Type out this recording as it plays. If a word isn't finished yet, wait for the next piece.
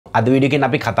අද වීඩියෝ එකෙන්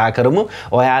අපි කතා කරමු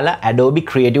ඔයාලා Adobe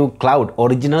Creative Cloud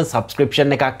original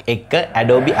subscription එකක් එක්ක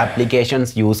Adobe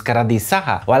applications use කරද්දී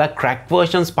සහ ඔයාලා crack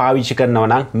versions පාවිච්චි කරනවා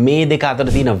නම් මේ දෙක අතර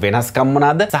තියෙන වෙනස්කම්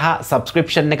මොනවාද සහ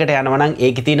subscription එකට යනවා නම්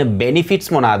ඒකේ තියෙන benefits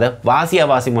මොනවාද වාසි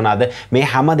අවාසි මොනවාද මේ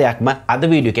හැම දෙයක්ම අද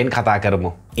වීඩියෝ එකෙන් කතා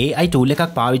කරමු. AI tool එකක්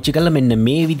පාවිච්චි කරලා මෙන්න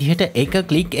මේ විදිහට එක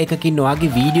ක්ලික් එකකින්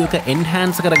ඔයාගේ වීඩියෝ එක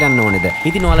enhance කරගන්න ඕනේද?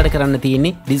 ඉතින් ඔයාලට කරන්න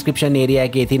තියෙන්නේ description area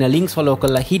එකේ තියෙන links follow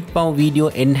කරලා hitpow video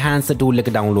enhancer tool එක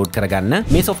download කරගන්න.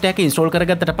 මේ software එක install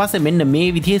කරගත්තට පස්සේ මෙන්න මේ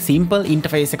විදිහේ simple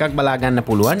interface එකක් බලා ගන්න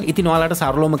පුළුවන්. ඉතින් ඔයාලට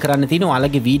සරලවම කරන්න තියෙන්නේ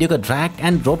ඔයාලගේ වීඩියෝ එක drag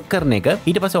and drop කරන එක.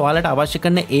 ඊට පස්සේ ඔයාලට අවශ්‍ය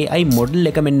කරන AI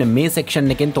model එක මෙන්න මේ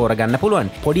section එකෙන් තෝරගන්න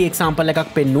පුළුවන්. පොඩි example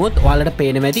එකක් පෙන්නුවොත් ඔයාලට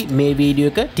පේනවා ඇති මේ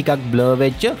වීඩියෝ එක ටිකක් blur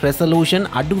වෙච්ච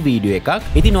resolution අඩු වීඩියෝ එකක්.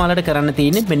 ඉතින් ඔයාලට කරන්න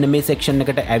තියෙන්නේ මෙන්න මේ section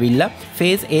එකට ඇවිල්ලා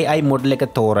face AI model එක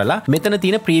තෝරලා මෙතන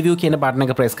තියෙන preview කියන button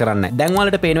එක press කරන්න. දැන්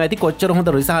ඔයාලට පේනවා ඇති කොච්චර හොඳ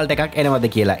result එකක් එනවද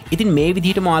කියලා. ඉතින් මේ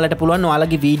විදිහටම ඔයාලට පුළුවන්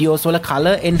ඔයාලගේ videos වල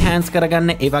color enhance කරගන්න,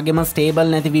 ඒ වගේම stable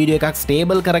නැති video එකක්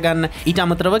stable කරගන්න, ඊට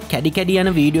අමතරව කැඩි කැඩි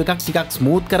යන video එකක් ටිකක්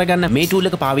smooth කරගන්න. මේ tool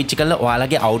එක පාවිච්චි කරලා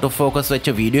ඔයාලගේ out of focus වෙච්ච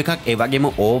video එකක්, ඒ වගේම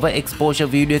over exposure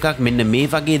video එකක් මෙන්න මේ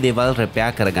වගේ දේවල් repair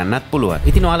කරගන්නත් පුළුවන්.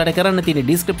 ඉතින් ඔයාලට කරන්න තියෙන්නේ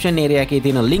description area එකේ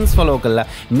තියෙන links follow කරලා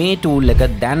මේ tool එක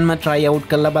දැන්ම try out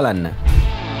කරලා බලන්න.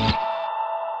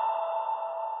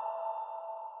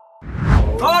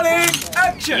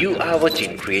 You are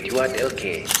watching CREATIVEARTK.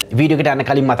 Video එකට යන්න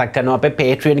කලින් මතක් කරනවා අපේ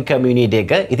Patreon community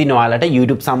එක. ඉතින් ඔයාලට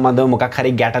YouTube සම්බන්ධව මොකක්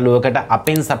හරි ගැටලුවකට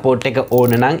අපෙන් support එක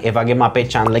ඕන නම් ඒ වගේම අපේ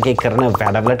channel එකේ කරන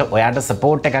වැඩවලට ඔයාට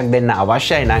support එකක් දෙන්න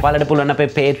අවශ්‍යයි නම් ඔයාලට පුළුවන් අපේ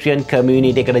Patreon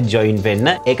community එකට join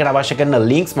වෙන්න. ඒකට අවශ්‍ය කරන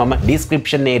links මම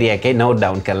description area එකේ note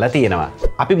down කරලා තියෙනවා.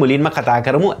 අපි මුලින්ම කතා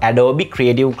කරමු Adobe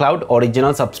Creative Cloud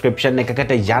original subscription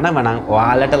එකකට යනවා නම්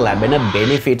ඔයාලට ලැබෙන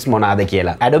benefits මොනවාද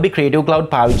කියලා. Adobe Creative Cloud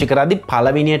පාවිච්චි කරද්දී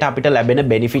පළවෙනියට අපිට ලැබෙන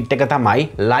benefit එක තමයි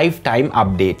lifetime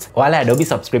updates. ඔයාලා Adobe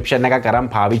subscription එකක් අරන්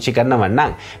පාවිච්චි කරනවා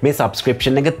නම් මේ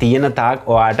subscription එක තියෙන තාක්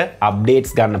ඔයාට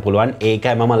updates ගන්න පුළුවන්.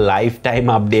 ඒකයි මම lifetime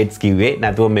updates කිව්වේ.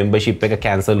 නැතුව membership එක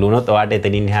cancel වුණොත් ඔයාට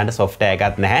එතනින් එහාට software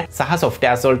එකක් නැහැ. සහ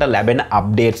softwares වලට ලැබෙන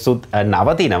updates උත්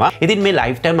නවතිනවා. ඉතින් මේ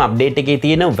lifetime update එකේ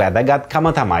තියෙන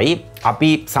වැදගත්කම තමයි අපි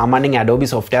සාමාන්‍යයෙන් Adobe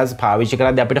softwares පාවිච්චි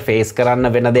කරද්දී අපිට face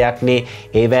කරන්න වෙන දෙයක් නේ.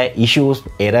 ඒවැ issues,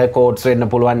 error codes වෙන්න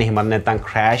පුළුවන්. එහෙම නැත්නම්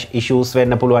crash issues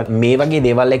වෙන්න පුළුවන්. මේ වගේ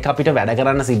දේවල් එක්ක අපිට වැඩ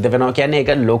කරන්න සිද්ධ වෙනවා කියන්නේ ඒක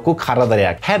ලොකු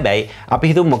කරදරයක්. හැබැයි අපි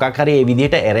හිතමු මොකක් හරි මේ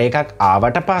විදිහට error එකක්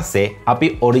ආවට පස්සේ අපි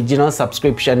original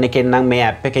subscription එකෙන් නම් මේ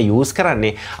app එක use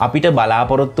කරන්නේ අපිට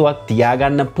බලාපොරොත්තුවක්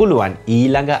තියාගන්න පුළුවන්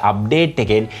ඊළඟ update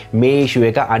එකෙන් මේ issue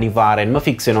එක අනිවාර්යෙන්ම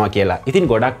fix වෙනවා කියලා. ඉතින්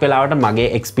ගොඩක් වෙලාවට මගේ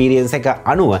experience එක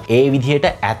අනුව ඒ විදිහට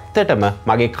ඇත්තටම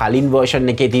මගේ කලින්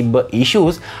version එකේ තිබ්බ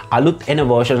issues අලුත් එන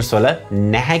versions වල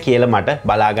නැහැ කියලා මට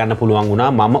බලා ගන්න පුළුවන්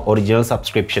වුණා මම original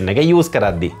subscription එක use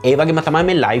කරද්දී. ඒ වගේම තමයි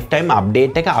මේ lifetime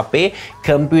update එක අපේ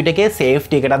computer එකේ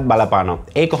safety එකටත් බලපානවා.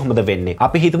 ඒ කොහොමද වෙන්නේ?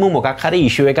 අපි හිතමු මොකක් හරි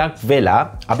issue එකක් වෙලා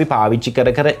අපි පාවිච්චි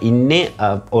කර ඉන්නේ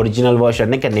original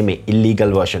version එක නෙමෙයි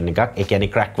illegal version එකක්. ඒ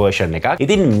කියන්නේ crack version එකක්.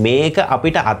 ඉතින් මේක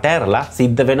අපිට අතහැරලා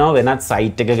සිද්ධ වෙනවා වෙනත්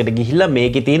site එකකට ගිහිල්ලා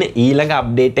මේකේ තියෙන ඊළඟ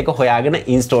update එක හොයාගෙන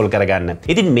install කරගන්න.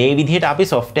 ඉතින් මේ විදිහට අපි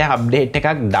software update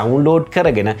එකක් download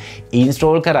කරගෙන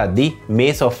install කරද්දී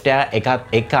මේ software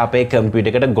එකත් එක්ක අපේ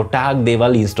computer එකට ගොඩාක්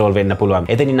දේවල් install වෙන්න පුළුවන්.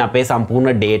 එතනින් අපේ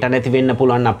සම්පූර්ණ data නැති වෙන්න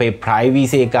පුළුවන්. අපේ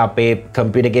privacy එක, අපේ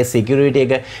computer එකේ security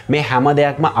එක මේ හැම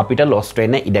දෙයක්ම අපිට lost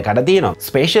වෙන්න ඉඩකඩ තියෙනවා.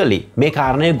 Especially මේ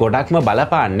කාරණේ ගොඩක්ම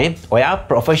බලපාන්නේ ඔයා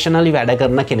professionally වැඩ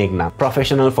කරන කෙනෙක් නම්,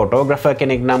 professional photographer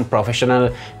කෙනෙක් නම්, professional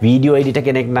video editor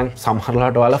කෙනෙක් නම්,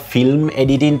 සමහරවිට ඔයාලා film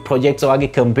editing projects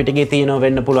ඔයාගේ computer එකේ තියෙනවා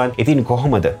වෙන්න පුළුවන්. ඉතින්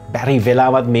කොහොමද බැරි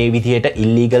වෙලාවත් මේ විදිහට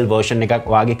illegal version එකක්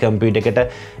ඔයාගේ computer එකට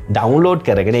download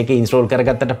කරගෙන ඒක install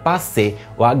කරගත්තට පස්සේ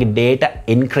ඔයාගේ data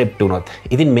encrypt වුණොත්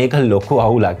ඉතින් මේක ලොකු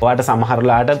අවුලක්. ඔයාට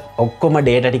සමහරලාට ඔක්කොම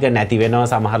data ටික නැති වෙනවා.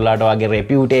 සමහරලාට ඔයාගේ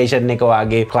reputation එක,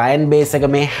 ඔයාගේ client base එක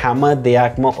මේ හැම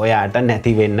දෙයක්ම ඔයාට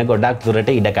නැති වෙන්න ගොඩක්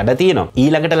දුරට ඉඩකඩ තියෙනවා.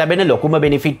 ඊළඟට ලැබෙන ලොකුම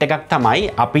benefit එකක් තමයි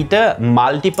අපිට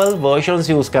multiple versions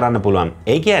use කරන්න පුළුවන්.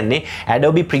 ඒ කියන්නේ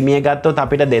Adobe Premiere ගත්තොත්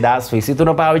අපිට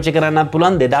 2023 පාවිච්චි කරන්නත්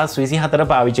පුළුවන්, 2024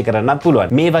 පාවිච්චි කරන්නත්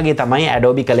පුළුවන්. මේ වගේ තමයි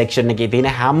Adobe collection එකේ තියෙන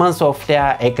හැම software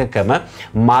එකකම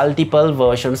multiple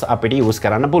versions අපිට use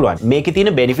කරන්න පුළුවන්. මේකේ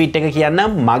තියෙන benefit එක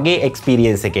කියන්නම් මගේ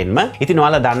experience එකෙන්ම. ඉතින්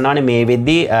ඔයාලා දන්නවනේ මේ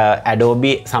වෙද්දී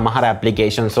Adobe සමහර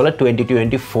applications වල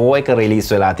 2024 එක release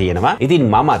වෙලා තියෙනවා. ඉතින්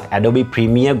මමත් Adobe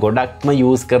Premiere ගොඩක්ම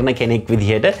use කරන කෙනෙක්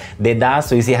විදිහට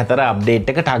 2024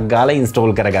 update එක ටක් ගාලා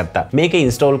install කරගත්තා. මේක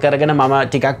install කරගෙන මම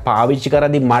ටිකක් පාවිච්චි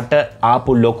කරද්දී මට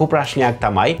ආපු ලොකු ප්‍රශ්නයක්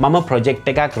තමයි මම project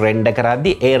එකක් render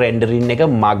කරද්දී ඒ rendering එක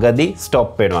මගදී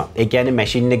stop වෙනවා. ඒ කියන්නේ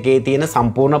machine එකේ තියෙන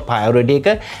සම්පූර්ණ සම්පූර්ණ priority එක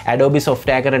Adobe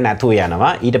software එකට නැතුව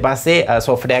යනවා. ඊට පස්සේ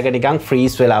software එක නිකන්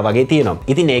freeze වෙලා වගේ තියෙනවා.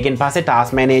 ඉතින් ඒකෙන් පස්සේ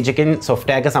task manager එකෙන්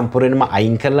software එක සම්පූර්ණයෙන්ම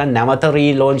අයින් කරලා නැවත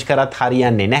relaunch කරත්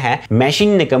හරියන්නේ නැහැ.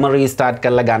 machine එකම restart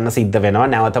කරලා ගන්න සිද්ධ වෙනවා.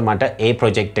 නැවත මට ඒ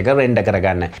project එක render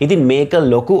කරගන්න. ඉතින් මේක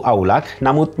ලොකු අවුලක්.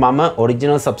 නමුත් මම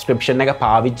original subscription එක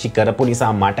පාවිච්චි කරපු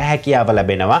නිසා මට හැකියාව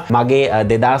ලැබෙනවා මගේ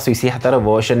 2024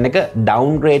 version එක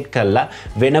downgrade කරලා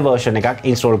වෙන version එකක්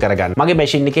install කරගන්න. මගේ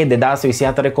machine එකේ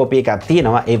 2024 copy එකක්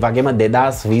තියෙනවා. ඒ වගේම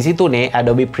 2023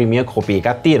 Adobe Premiere copy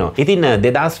එකක් තියෙනවා. ඉතින්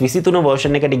 2023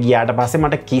 version එකට ගියාට පස්සේ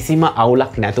මට කිසිම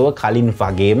අවුලක් නැතුව කලින්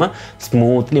වගේම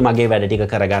smoothly මගේ වැඩ ටික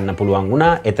කරගන්න පුළුවන්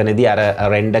වුණා. එතනදී අර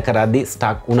render කරද්දී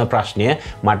stuck වුණ ප්‍රශ්නය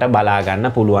මට බලා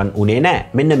ගන්න පුළුවන් උනේ නැහැ.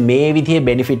 මෙන්න මේ විදිහේ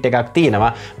benefit එකක්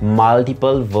තියෙනවා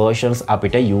multiple versions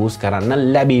අපිට use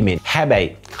කරන්න ලැබීමෙන්.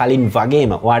 හැබැයි කලින්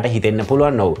වගේම ඔයාට හිතෙන්න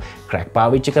පුළුවන් නෝ crack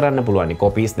පාවිච්චි කරන්න පුළුවන්.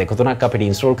 copies දෙක තුනක් අපිට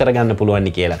install කරගන්න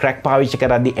පුළුවන් කියලා. crack පාවිච්චි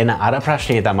කරද්දී එන අර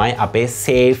ප්‍රශ්නය තමයි අපේ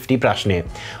safety ප්‍රශ්නය.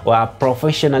 ඔයා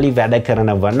professionally වැඩ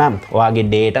කරනවා නම් ඔයාගේ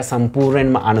data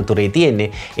සම්පූර්ණයෙන්ම අනතුරේ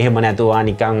තියෙන්නේ. එහෙම නැතුව ඔයා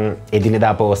නිකන්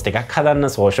එදිනෙදා post එකක් හදන්න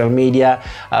social media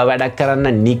වැඩක්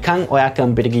කරන්න නිකන් ඔයා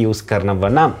computer එක use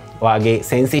කරනවා නම් ඔයාගේ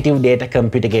sensitive data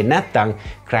computer එකේ නැත්තම්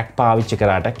crack පාවිච්චි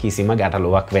කරාට කිසිම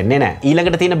ගැටලුවක් වෙන්නේ නැහැ.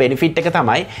 ඊළඟට තියෙන benefit එක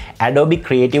තමයි Adobe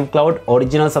Creative Cloud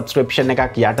original subscription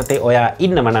එකක් යටතේ ඔයා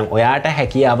ඉන්නවා නම් ඔයාට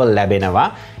හැකියාව ලැබෙනවා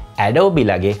Adobe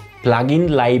ලගේ plugin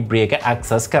library එක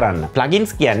access කරන්න.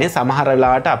 plugins කියන්නේ සමහර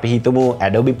වෙලාවට අපි හිතමු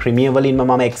Adobe Premiere වලින්ම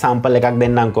මම example එකක්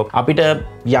දෙන්නම්කෝ. අපිට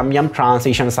යම්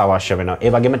transitions අවශ්‍ය වෙනවා.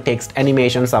 ඒ වගේම text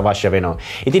animations අවශ්‍ය වෙනවා.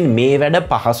 ඉතින් මේ වැඩ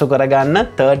පහසු කරගන්න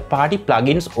third party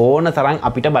plugins ඕන තරම්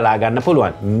අපිට බලා ගන්න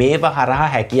පුළුවන්. මේව හරහා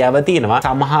හැකියාව තියෙනවා.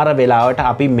 සමහර වෙලාවට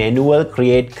අපි manual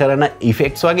create කරන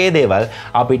effects වගේ දේවල්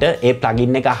අපිට ඒ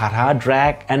plugin එක හරහා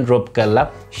drag and drop කරලා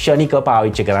ෂණිකව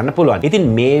පාවිච්චි කරන්න පුළුවන්. ඉතින්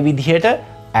මේ විදිහට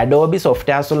Adobe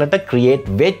software වලට create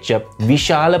වෙච්ච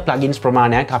විශාල plugins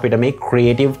ප්‍රමාණයක් අපිට මේ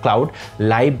Creative Cloud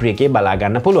library එකේ බලා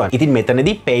ගන්න පුළුවන්. ඉතින්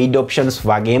මෙතනදී paid options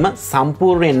වගේම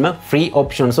සම්පූර්ණයෙන්ම free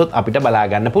options උත් අපිට බලා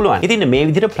ගන්න පුළුවන්. ඉතින් මේ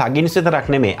විදිහට plugins විතරක්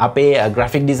නෙමෙයි අපේ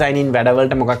graphic designing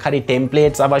වැඩවලට මොකක් හරි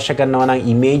templates අවශ්‍ය කරනවා නම්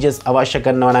images අවශ්‍ය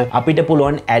කරනවා නම් අපිට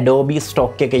පුළුවන් Adobe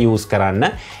stock එක use කරන්න.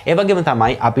 ඒ වගේම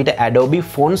තමයි අපිට Adobe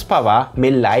fonts පවා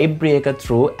මේ library එක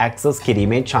through access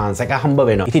කිරීමේ chance එක හම්බ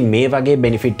වෙනවා. ඉතින් මේ වගේ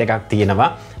benefit එකක්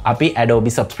තියෙනවා අපි Adobe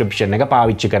subscription එක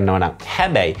පාවිච්චි කරනවා නම්.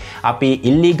 හැබැයි අපි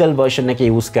illegal version එක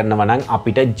use කරනවා නම්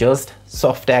අපිට just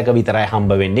software එක විතරයි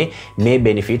හම්බ වෙන්නේ. මේ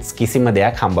benefits කිසිම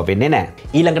දෙයක් හම්බ වෙන්නේ නැහැ.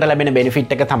 ඊළඟට ලැබෙන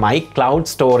benefit එක තමයි cloud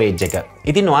storage එක.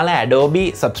 ඉතින් ඔයාලා Adobe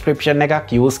subscription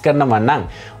එකක් use කරනවා නම්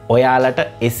ඔයාලට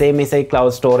එසේ මෙසේ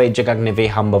cloud storage එකක්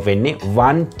නෙවෙයි හම්බ වෙන්නේ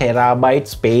 1 terabyte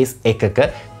space එකක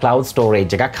cloud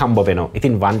storage එකක් හම්බ වෙනවා.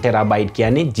 ඉතින් 1 terabyte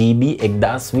කියන්නේ GB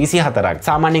 1024ක්.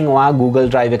 සාමාන්‍යයෙන් ඔයා Google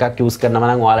Drive එකක් use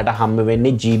කරනවා නම් ඔයාලට හම්බ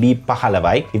වෙන්නේ GB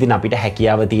 15යි. ඉතින් අපිට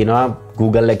හැකියාව තියෙනවා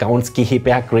Google accounts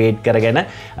කිහිපයක් create කරගෙන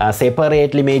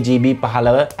separately මේ GB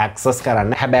 15 access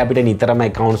කරන්න. හැබැයි අපිට නිතරම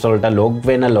accounts වලට log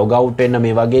වෙන්න, log out වෙන්න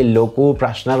මේ වගේ ලොකු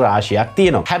ප්‍රශ්න රාශියක්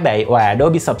තියෙනවා. හැබැයි ඔයා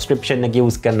Adobe subscription එක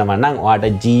use කරනවා නම්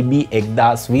ඔයාට GB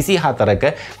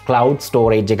 1024ක cloud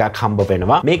storage එකක් හම්බ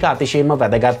වෙනවා. මේක අතිශයින්ම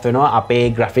වැදගත් වෙනවා අපේ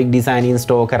graphic designing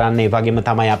store කරන්න. ඒ වගේම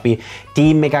තමයි අපි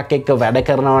team එකක් එක්ක වැඩ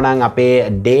කරනවා නම් අපේ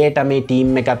data මේ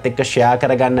team එකත් එක්ක share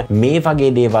කරගන්න මේ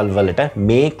වගේ දේවල් වලට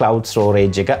මේ cloud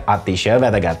storage එක අතිශය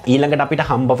වැදගත්. ඊළඟට අපිට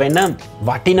හම්බ වෙන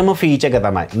වටිනම feature එක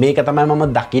තමයි මේක තමයි මම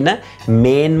දකින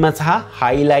mainම සහ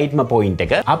highlightම point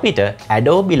එක. අපිට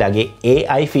Adobe ලගේ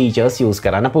AI features use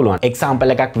කරන්න පුළුවන්.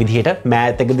 example එකක් විදිහට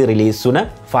math එකදී release වුණ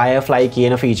Firefly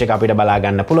කියන feature එක අපිට බලා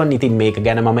ගන්න පුළුවන්. ඉතින් මේක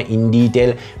ගැන මම in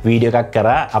detail video එකක්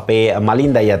කරා අපේ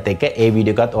මලින් දයත් එක්ක. ඒ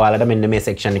video එකත් ඔයාලට මෙන්න මේ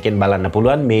section එකෙන් බලන්න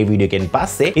පුළුවන් මේ video එකෙන්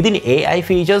පස්සේ. ඉතින් AI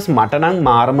features මට නම්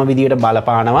මාරම විදිහට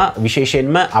බලපානවා.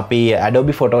 විශේෂයෙන්ම අපි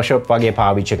Adobe Photoshop වගේ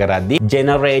පාවිච්චි කරද්දී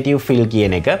generative fill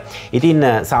කියන එක. ඉතින්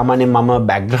සාමාන්‍යයෙන් මම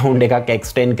background එකක්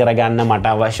extend කරගන්න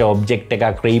මට අවශ්‍ය object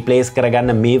එකක් replace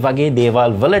කරගන්න මේ වගේ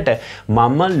දේවල් වලට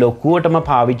මම ලොකුවටම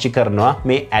පාවිච්චි කරනවා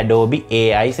මේ Adobe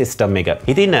AI system එක.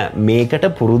 ඉතින් මේකට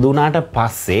පුරුදු වුණාට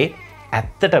පස්සේ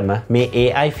ඇත්තටම මේ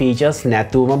AI features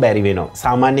නැතුවම බැරි වෙනවා.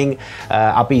 සාමාන්‍යයෙන්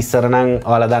අපි ඉස්සර නම්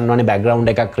ඔයාලා දන්නවනේ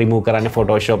background එකක් remove කරන්න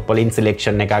Photoshop වලින්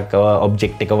selection එකක්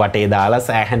object එක වටේ දාලා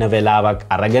සෑහෙන වෙලාවක්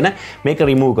අරගෙන මේක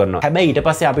remove කරනවා. හැබැයි ඊට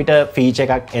පස්සේ අපිට feature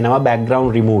එකක් එනවා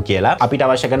background remove කියලා. අපිට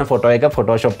අවශ්‍ය කරන photo එක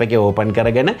Photoshop එකේ open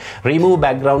කරගෙන remove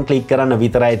background click කරන්න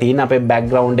විතරයි තියෙන්නේ. අපේ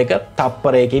background එක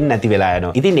තප්පරයකින් නැති වෙලා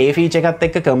යනවා. ඉතින් මේ feature එකත්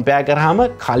එක්ක compare කරාම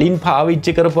කලින්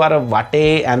පාවිච්චි කරපු අර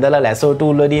වටේ ඇඳලා lasso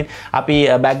tool වලින් අපි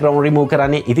background remove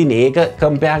කරන්නේ. ඉතින් ඒක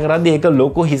කම්පෙයාර් කරද්දී ඒක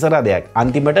ලොකු හිසරදයක්.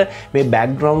 අන්තිමට මේ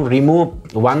background remove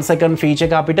 1 second feature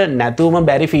එක අපිට නැතුවම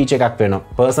බැරි feature එකක් වෙනවා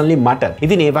personally මට.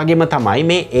 ඉතින් ඒ වගේම තමයි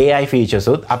මේ AI features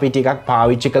උත් අපි ටිකක්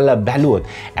පාවිච්චි කරලා බැලුවොත්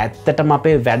ඇත්තටම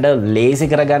අපේ වැඩ ලේසි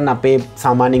කරගන්න අපේ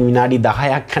සාමාන්‍යයෙන් විනාඩි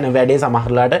 10ක් යන වැඩේ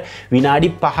සමහරලාට විනාඩි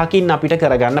 5කින් අපිට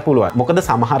කරගන්න පුළුවන්. මොකද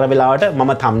සමහර වෙලාවට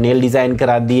මම thumbnail design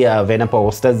කරද්දී වෙන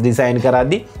posters design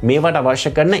කරද්දී මේවට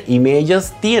අවශ්‍ය කරන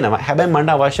images තියෙනවා. හැබැයි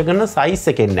මට අවශ්‍ය කරන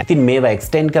size එකෙන් නැහැ. ඉතින් මේවා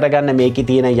extend කරගන්න මේකේ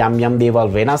තියෙන යම්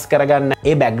දේවල් වෙනස් කරගන්න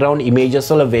ඒ background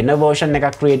images වල වෙන version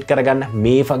එකක් create කරගන්න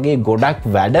මේ වගේ ගොඩක්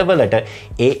වැඩවලට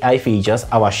AI features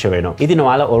අවශ්‍ය වෙනවා. ඉතින්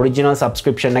ඔයාලා original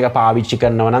subscription එක පාවිච්චි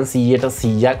කරනවා නම්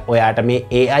 100% ඔයාට මේ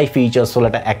AI features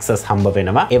වලට access හම්බ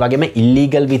වෙනවා. ඒ වගේම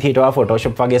illegal විදිහට ඔයා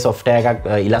Photoshop වගේ software එකක්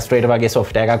Illustrator වගේ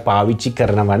software එකක් පාවිච්චි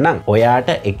කරනවා නම්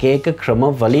ඔයාට එක ක්‍රම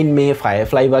වලින් මේ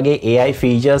Firefly වගේ AI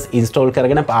features install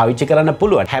කරගෙන පාවිච්චි කරන්න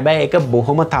පුළුවන්. හැබැයි ඒක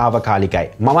බොහොම తాවකාලිකයි.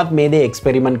 මමත් මේ දේ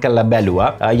experiment කරලා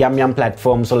බැලුවා. යම්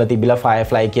platforms වල තිබිලා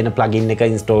Firefly කියන plugin එක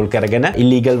install කරගෙන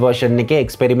illegal version එකේ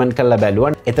experiment කරලා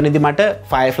බැලුවා. එතනදී මට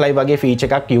Firefly වගේ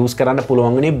feature එකක් use කරන්න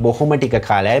පුළුවන් වුණේ බොහොම ටික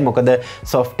කාලයයි. මොකද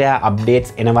software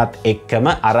updates එනවත් එක්කම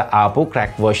අර ආපු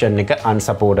crack version එක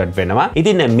unsupported වෙනවා.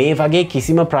 ඉතින් මේ වගේ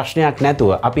කිසිම ප්‍රශ්නයක්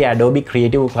නැතුව අපි Adobe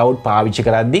Creative Cloud පාවිච්චි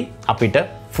කරද්දී අපිට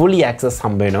fully access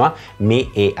හම්බ වෙනවා මේ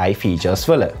AI features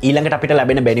වල. ඊළඟට අපිට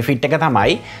ලැබෙන benefit එක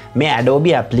තමයි මේ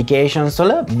Adobe applications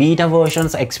වල beta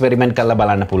versions experiment කරලා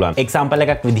බලන්න පුළුවන්. example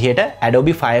එකක් විදිහට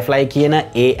Adobe Firefly කියන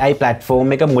AI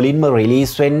platform එක මුලින්ම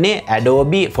release වෙන්නේ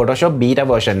Adobe Photoshop beta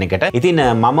version එකට. ඉතින්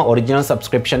මම original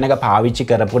subscription එක පාවිච්චි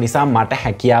කරපු නිසා මට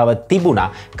හැකියාව තිබුණා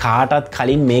කාටත්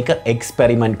කලින් මේක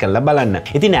experiment කරලා බලන්න.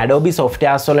 ඉතින් Adobe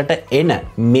softwares වලට එන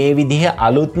මේ විදිහ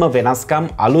අලුත්ම වෙනස්කම්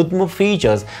අලුත්ම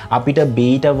features අපිට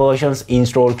beta versions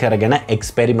install කරගෙන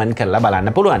experiment කරලා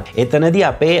බලන්න පුළුවන්. එතනදී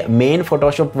අපේ main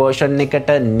Photoshop version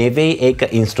එකට නෙවෙයි ඒක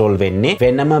install වෙන්නේ.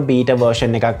 වෙනම beta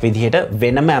version එකක් විදිහට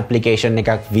වෙනම application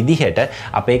එකක් විදිහට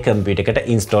අපේ computer එකට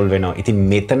install වෙනවා. ඉතින්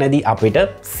මෙතනදී අපිට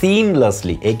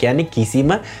seamlessly ඒ කියන්නේ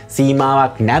කිසිම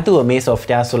සීමාවක් නැතුව මේ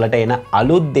softwares වලට එන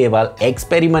අලුත් දේවල්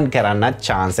experiment කරන්න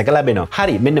chance එක ලැබෙනවා.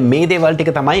 හරි මෙන්න මේ දේවල්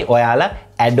ටික තමයි ඔයාලා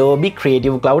Adobe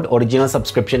Creative Cloud original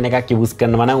subscription එකක් use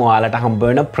කරනවා නම් ඔයාලට හම්බ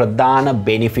වෙන ප්‍රධාන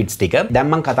benefits ටික.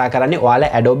 දැන් මම කතා කරන්නේ ඔයාලා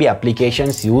Adobe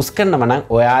applications use කරනවා නම්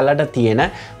ඔයාලට තියෙන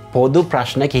පොදු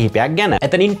ප්‍රශ්න කිහිපයක් ගැන.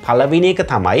 එතනින් පළවෙනි එක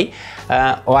තමයි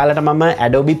ඔයාලට මම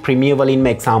Adobe Premiere වලින්ම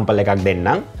example එකක්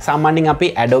දෙන්නම්. සාමාන්‍යයෙන් අපි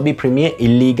Adobe Premiere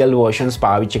illegal versions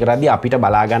පාවිච්චි කරද්දී අපිට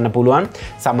බලා ගන්න පුළුවන්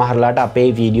සමහරලාට අපේ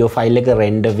video file එක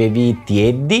render වෙවි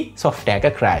තියෙද්දි software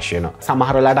එක crash වෙනවා.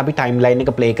 සමහරලාට අපි timeline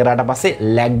එක play කරාට පස්සේ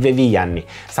lag වෙවි යන්නේ.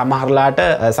 සමහරලාට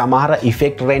සමහර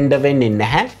effect render වෙන්නේ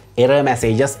නැහැ. error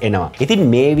messages එනවා.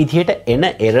 ඉතින් මේ විදිහට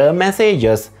එන error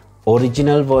messages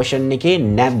original version එකේ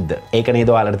නැද්ද? ඒක නේද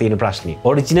ඔයාලට තියෙන ප්‍රශ්නේ.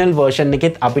 original version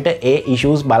එකෙත් අපිට ඒ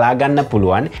issues බලා ගන්න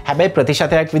පුළුවන්. හැබැයි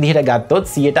ප්‍රතිශතයක් විදිහට ගත්තොත්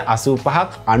 85ක්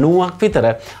 90ක් විතර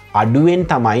අඩුවෙන්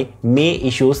තමයි මේ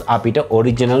issues අපිට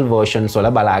original versions වල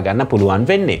බලා ගන්න පුළුවන්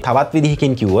වෙන්නේ. තවත්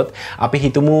විදිහකින් කිව්වොත් අපි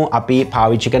හිතමු අපි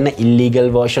පාවිච්චි කරන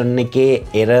illegal version එකේ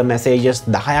error messages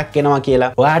 10ක් එනවා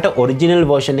කියලා. ඔයාට original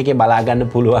version එකේ බලා ගන්න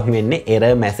පුළුවන් වෙන්නේ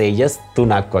error messages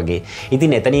 3ක් වගේ.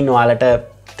 ඉතින් එතනින් ඔයාලට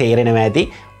තේරෙනවා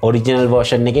ඇති original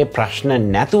version එකේ ප්‍රශ්න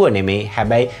නැතුව නෙමේ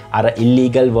හැබැයි අර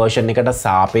illegal version එකට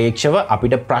සාපේක්ෂව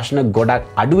අපිට ප්‍රශ්න ගොඩක්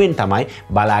අඩුවෙන් තමයි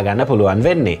බලා ගන්න පුළුවන්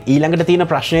වෙන්නේ. ඊළඟට තියෙන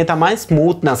ප්‍රශ්නේ තමයි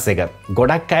smoothness එක.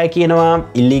 ගොඩක් අය කියනවා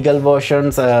illegal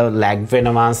versions lag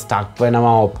වෙනවා, stuck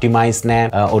වෙනවා, optimize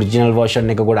නැහැ, original version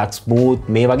එක ගොඩක්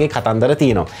smooth මේ වගේ කතන්දර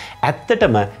තියෙනවා.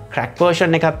 ඇත්තටම crack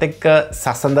version එකත් එක්ක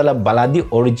සසඳලා බලද්දි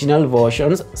original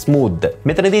versions smooth.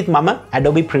 මෙතනදීත් මම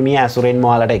Adobe Premiere ඇසුරෙන්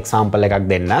ඔයාලට example එකක්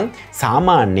දෙන්නම්.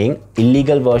 සාමාන්‍ය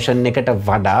illegal version එකට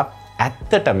වඩා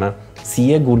ඇත්තටම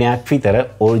 100 ගුණයක් විතර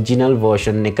original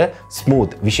version එක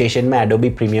smooth. විශේෂයෙන්ම Adobe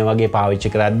Premiere වගේ පාවිච්චි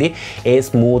කරද්දී ඒ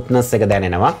smoothness එක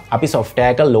දැනෙනවා. අපි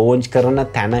software එක launch කරන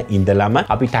තැන ඉඳලම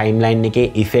අපි timeline එකේ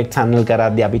effects handle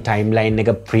කරද්දී අපි timeline එක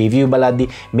preview බලද්දී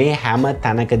මේ හැම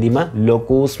තැනකදීම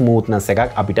ලොකු smoothness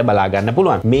එකක් අපිට බලා ගන්න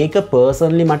පුළුවන්. මේක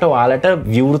personally මට ඔයාලට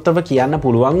විවෘතව කියන්න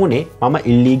පුළුවන් උනේ මම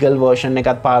illegal version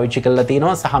එකත් පාවිච්චි කරලා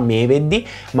තියෙනවා සහ මේ වෙද්දී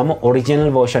මම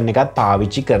original version එකත්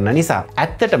පාවිච්චි කරන නිසා.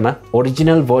 ඇත්තටම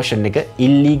original version එක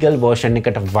illegal version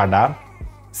එකට වඩා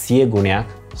 100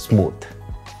 ගුණයක් smooth.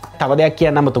 තව දෙයක්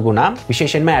කියන්න අමතකුණා.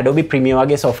 විශේෂයෙන්ම Adobe Premiere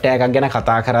වගේ software එකක් ගැන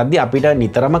කතා කරද්දී අපිට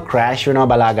නිතරම crash වෙනවා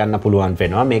බලා ගන්න පුළුවන්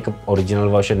වෙනවා. මේක original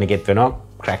version එකෙත් වෙනවා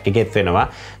crack එකෙත් වෙනවා.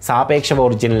 සාපේක්ෂව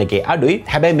ඔරිජිනල් එකේ අඩුයි.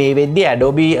 හැබැයි මේ වෙද්දී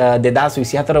Adobe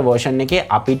 2024 version එකේ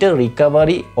අපිට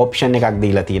recovery option එකක්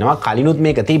දීලා තියෙනවා. කලිනුත්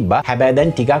මේක තිබ්බා. හැබැයි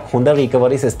දැන් ටිකක් හොඳ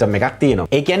recovery system එකක් තියෙනවා.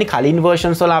 ඒ කියන්නේ කලින්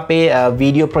versions වල අපේ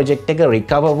video project එක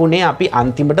recover වුණේ අපි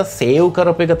අන්තිමට save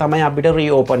කරපු එක තමයි අපිට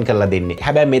reopen කරලා දෙන්නේ.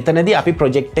 හැබැයි මෙතනදී අපි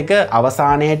project එක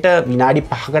අවසානයේට විනාඩි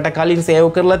 5කට කලින් save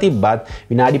කරලා තිබ්බත්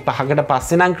විනාඩි 5කට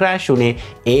පස්සේ නම් crash වුණේ.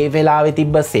 ඒ වෙලාවේ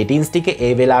තිබ්බ settings ටික,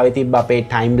 ඒ වෙලාවේ තිබ්බ අපේ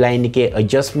timeline එකේ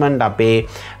adjustment, අපේ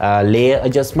layer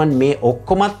adjustment මේ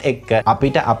ඔක්කොමත් එක්ක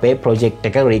අපිට අපේ project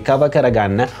එක recover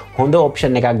කරගන්න හොඳ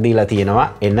option එකක් දීලා තියෙනවා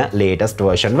එන latest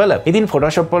version වල. ඉතින්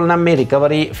Photoshop වල නම් මේ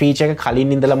recovery feature එක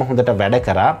කලින් ඉඳලම හොඳට වැඩ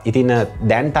කරා. ඉතින්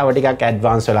දැන් තව ටිකක්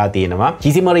advance වෙලා තියෙනවා.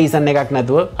 කිසිම reason එකක්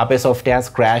නැතුව අපේ softwares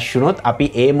crash වුණොත් අපි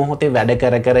ඒ මොහොතේ වැඩ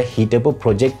කර හිටපු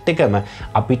project එකම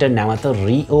අපිට නැවත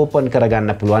reopen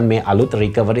කරගන්න පුළුවන් මේ අලුත්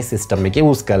recovery system එක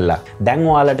use කරලා. දැන්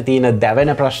ඔයාලට තියෙන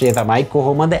දැවෙන ප්‍රශ්නය තමයි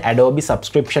කොහොමද Adobe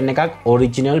subscription එකක්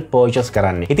original purchase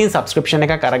කරන්නේ. ඉතින් subscription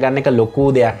එකක් අරගන්න එක ලොකු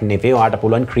දෙයක් නෙවෙයි. ඔයාලට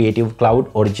පුළුවන් Creative Cloud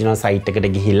original site එකට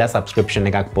ගිහිල්ලා subscription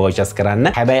එකක් purchase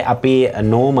කරන්න. හැබැයි අපි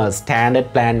normal standard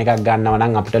plan එකක් ගන්නවා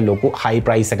නම් අපිට ලොකු high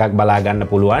price එකක් බලා ගන්න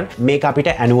පුළුවන්. මේක අපිට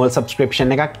annual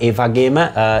subscription එකක් ඒ වගේම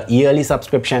yearly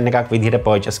subscription එකක් විදිහට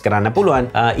purchase කරන්න පුළුවන්.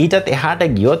 ඊටත් එහාට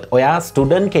ගියොත් ඔයා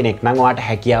student කෙනෙක් නම් ඔයාට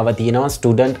හැකියාව තියෙනවා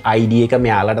student ID එක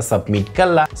මෙයාලට submit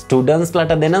කරලා students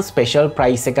ලට දෙන special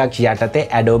price එකක් යටතේ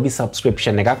Adobe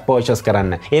subscription එකක් purchase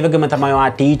කරන්න. ඒ වගේම තමයි ඔයා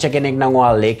teacher කෙනෙක් නම්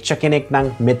ඔයා lecture කෙනෙක්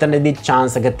නම් මෙතනදී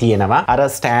chance එක තියෙනවා අර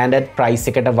standard price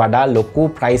එකට වඩා ලොකු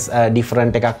price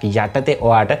different එකක් යටතේ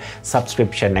ඔයාට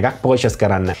subscription එකක් purchase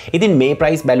කරන්න. ඉතින් මේ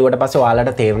price බැලුවට පස්සේ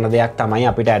ඔයාලට තේරෙන දෙයක් තමයි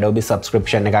අපිට Adobe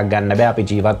subscription එකක් ගන්න බෑ. අපි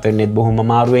ජීවත් වෙන්නෙත් බොහොම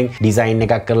අමාරුවෙන්, design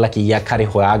එකක් කරලා කීයක් හරි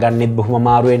හොයාගන්නෙත් බොහොම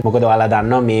අමාරුවෙන්. මොකද ඔයාලා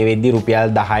දන්නවා මේ වෙද්දි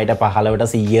රුපියල් 10ට 15ට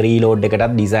 100 reload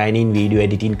එකටත් designing video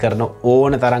editing කරන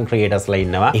ඕන තරම් creators ලා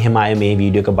ඉන්නවා. එහෙම අය මේ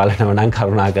වීඩියෝ එක බලනවා නම්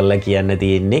කරුණා කරලා කියන්න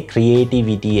තියෙන්නේ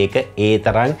creativity එක ඒ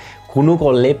තරම් කුණු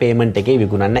කොල්ලේ payment එකේ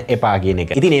විකුණන්න එපා කියන එක.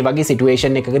 ඉතින් මේ වගේ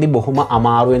situation එකකදී බොහොම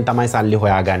අමාරුවෙන් තමයි සල්ලි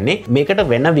හොයාගන්නේ. මේකට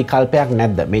වෙන විකල්පයක්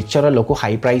නැද්ද? මෙච්චර ලොකු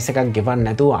high price එකක් ගෙවන්න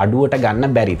නැතුව අඩුවට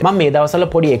ගන්න බැරිද? මම මේ දවස්වල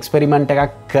පොඩි experiment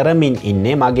එකක් කරමින්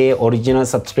ඉන්නේ. මගේ original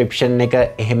subscription එක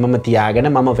එහෙමම තියාගෙන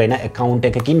මම වෙන account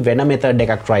එකකින් වෙන method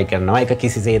එකක් try කරනවා. ඒක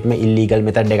කිසිසේත්ම illegal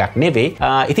method එකක් නෙවෙයි.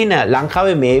 ඉතින්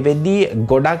ලංකාවේ මේ වෙද්දී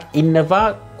ගොඩක් ඉන්නවා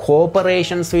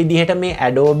corporations විදිහට මේ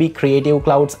Adobe Creative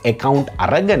Clouds account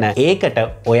අරගෙන ඒකට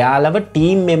ඔයාලව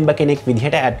team member කෙනෙක්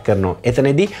විදිහට add කරනවා.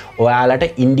 එතනදී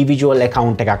ඔයාලට individual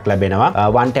account එකක් ලැබෙනවා.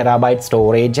 1 terabyte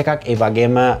storage එකක්, ඒ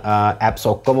වගේම apps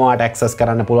ඔක්කොම ඔයාලට access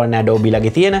කරන්න පුළුවන් Adobe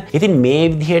ලගේ තියෙන. ඉතින් මේ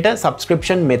විදිහට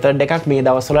subscription method එකක් මේ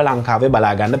දවස්වල ලංකාවේ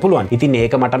බලා ගන්න පුළුවන්. ඉතින්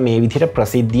ඒක මට මේ විදිහට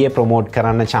ප්‍රසිද්ධියේ promote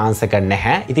කරන්න chance එක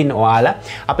නැහැ. ඉතින් ඔයාලා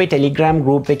අපේ Telegram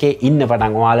group එකේ ඉන්නවට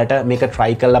නම් ඔයාලට මේක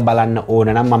try කරලා බලන්න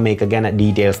ඕන නම් මම මේක ගැන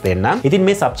details දෙන්න. ඉතින්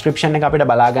මේ subscription එක අපිට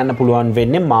බලා ගන්න පුළුවන්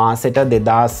වෙන්නේ මාසෙට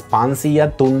 2500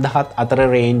 3000 අතර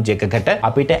range එකකට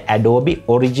අපිට Adobe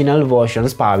original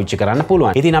versions පාවිච්චි කරන්න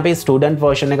පුළුවන්. ඉතින් අපේ student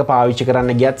version එක පාවිච්චි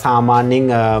කරන්න ගියත් සාමාන්‍යයෙන්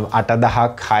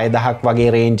 8000ක් 6000ක් වගේ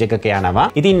range එකක යනවා.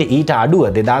 ඉතින් ඊට අඩුව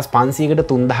 2500කට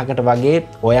 3000කට වගේ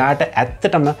ඔයාට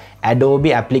ඇත්තටම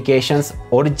Adobe applications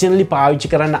originally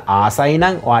පාවිච්චි කරන්න ආසයි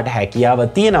නම් ඔයාට හැකියාව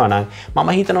තියෙනවා නම්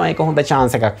මම හිතනවා ඒක හොඳ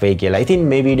chance එකක් වෙයි කියලා. ඉතින්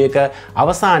මේ වීඩියෝ එක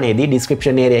අවසානයේදී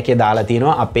description area එකේ දාලා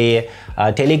තියෙනවා අපේ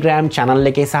Telegram channel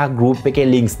එකේ සහ group එකේ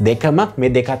links දෙකම මේ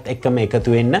දෙකත් එක්කම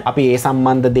එකතු වෙන්න. අපි ඒ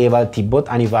සම්බන්ධ දේවල්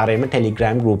තිබ්බොත් අනිවාර්යයෙන්ම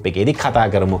Telegram group එකේදී කතා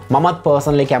කරමු. මමත්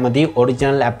personally කැමති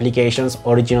original applications,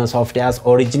 original softwares,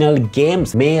 original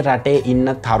games මේ රටේ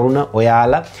ඉන්න තරුණ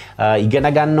ඔයාලා ඉගෙන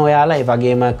ගන්න ඔයාලා ඒ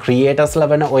වගේම creators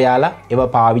ලවන ඔයාලා ඒව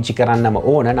පාවිච්චි කරන්නම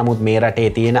ඕන. නමුත් මේ රටේ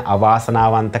තියෙන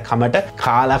අවාසනාවන්තකමට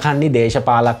කාලකන්ණි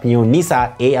දේශපාලඥයෝ නිසා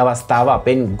ඒ අවස්ථාව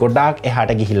අපෙන් ගොඩාක්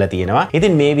එහාට ගිහිල්ලා තියෙනවා.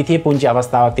 ඉතින් මේ විදිහේ පුංචි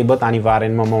අවස්ථාවක් තිබ්බොත්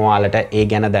අනිවාර්යෙන්ම මම ඔයාලට ඒ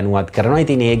ගැන දැනුවත් කරනවා.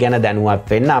 ඉතින් ඒ ගැන දැනුවත්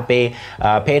වෙන්න අපේ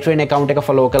Patreon account එක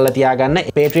follow කරලා තියාගන්න.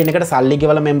 Patreon එකට සල්ලි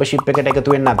ගෙවලා membership එකට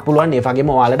එකතු වෙන්නත් පුළුවන්. ඒ වගේම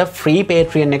ඔයාලට free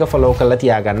Patreon එක follow කරලා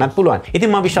තියාගන්නත් පුළුවන්. ඉතින්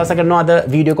මම විශ්වාස කරනවා අද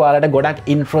වීඩියෝ එක ඔයාලට ගොඩක්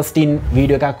interesting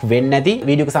වීඩියෝ එකක් වෙන්න ඇති.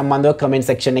 වීඩියෝ එක සම්බන්ධව comment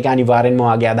section එකේ අනිවාර්යෙන්ම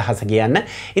ඔයාගේ අදහස කියන්න.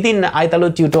 ඉතින්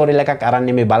ආයතලු tutorial එකක් අරන්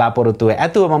මේ බලාපොරොත්තුව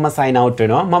ඇතුව මම sign out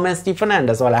වෙනවා. මම Steve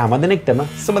Fernandez ඔයාලා හැමදෙනෙක්ටම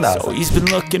සුබ දවසක්. So he's been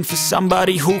looking for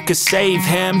somebody who could save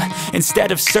him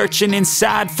instead of searching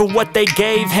inside for what they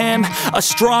gave him. A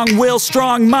strong will,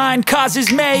 strong mind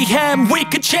causes mayhem. We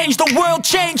could change the world,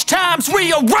 change times,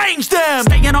 rearrange them.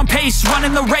 Staying on pace,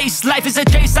 running the race. Life is a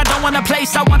chase, I don't want a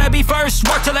place, I wanna be first.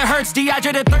 Work till it hurts,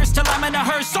 dehydrated thirst till I'm in a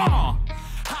hearse.